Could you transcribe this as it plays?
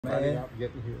Finding out,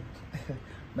 getting here.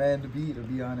 Man, to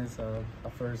be honest,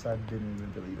 at first I didn't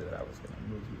even believe that I was gonna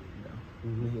move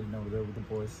here. Being over there with the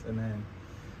boys, and then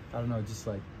I don't know,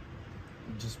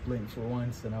 just blink for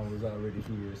once, and I was already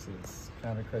here. So it's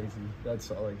kind of crazy.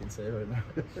 That's all I can say right now.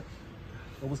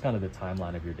 What was kind of the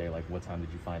timeline of your day? Like, what time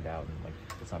did you find out, and like,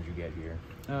 what time did you get here?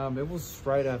 It was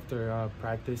right after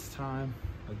practice time.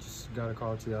 I just got a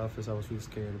call to the office. I was really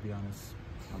scared, to be honest.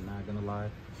 I'm not gonna lie.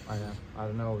 I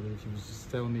don't know. She was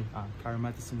just telling me, Kyrie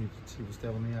Matheson, she was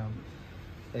telling me,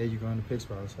 hey, you're going to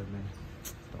Pittsburgh. I was like, man,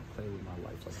 don't play with my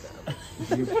life like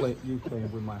that. You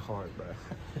playing with my heart, bro.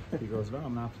 He goes, no,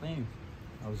 I'm not playing.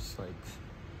 I was just like,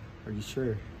 are you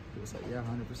sure? He was like, yeah, 100%.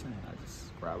 I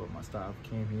just grabbed up my stuff,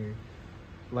 came here.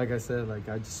 Like I said,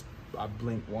 I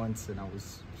blinked once and I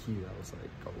was here. I was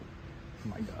like, oh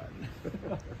my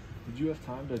God. Did you have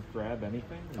time to grab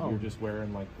anything? Or you were just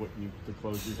wearing like the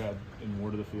clothes you had in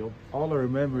Ward of the Field? All I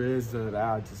remember is that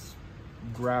I just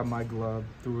grabbed my glove,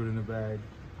 threw it in the bag.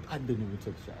 I didn't even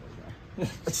take a shower, man.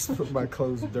 I just put my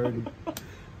clothes dirty,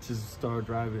 just started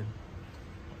driving.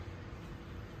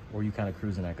 Or you kind of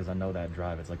cruising at? Because I know that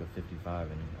drive, it's like a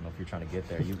 55, and I don't know if you're trying to get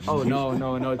there. Oh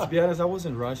no. To be honest, I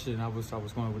wasn't rushing. I was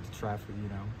going with the traffic, you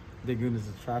know. Thank goodness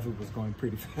the traffic was going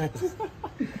pretty fast.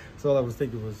 So all I was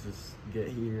thinking was just get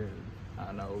here and, I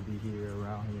don't know, be here,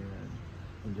 around here, and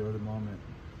enjoy the moment.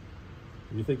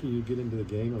 Were you thinking you'd get into the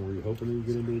game, or were you hoping you'd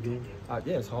get into the game?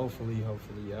 Yes, hopefully,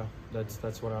 yeah.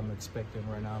 That's what I'm expecting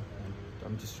right now. And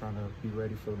I'm just trying to be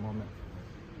ready for the moment.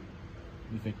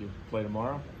 You think you play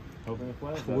tomorrow? Hoping to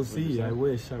play? We'll see. I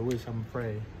wish. I'm a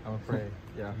pray.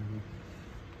 Yeah.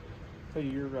 So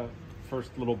your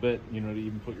first little bit, you know, to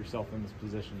even put yourself in this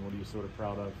position, what are you sort of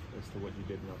proud of as to what you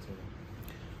did in Altoona?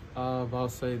 I'll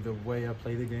say the way I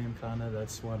play the game, kind of.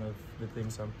 That's one of the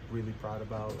things I'm really proud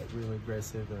about. Like really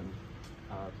aggressive, and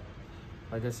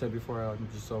like I said before, I'm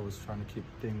just always trying to keep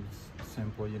things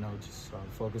simple. You know, just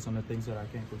focus on the things that I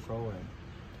can control, and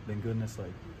thank goodness,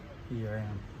 like here I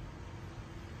am.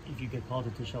 If you get called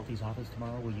into Shelty's office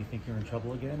tomorrow, will you think you're in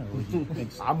trouble again, or will you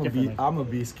think I'm gonna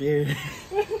be scared.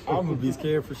 I'm gonna be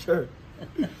scared for sure.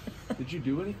 Did you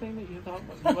do anything that you thought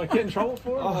you might get in trouble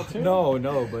for?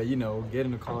 No, but you know,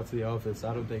 getting a call to the office,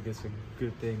 I don't think it's a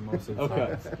good thing most of the time.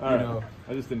 Okay, all right. Know.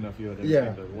 I just didn't know if you had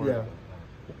anything to worry about.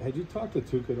 Had you talked to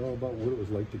Tuca at all about what it was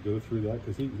like to go through that?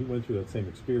 Because he went through that same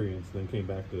experience, then came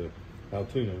back to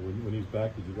Altoona. When he's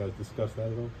back, did you guys discuss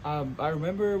that at all? I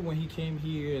remember when he came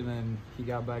here and then he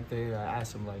got back there, I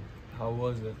asked him, like, how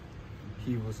was it?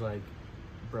 He was like,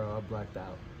 bro, I blacked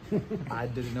out. I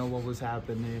didn't know what was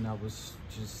happening. I was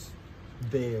just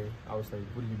there. I was like,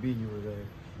 what do you mean you were there?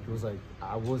 He was like,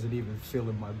 I wasn't even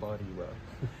feeling my body, bro.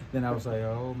 Then I was like,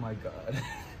 oh my God.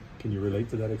 Can you relate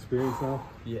to that experience now?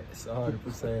 Yes,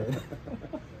 100%.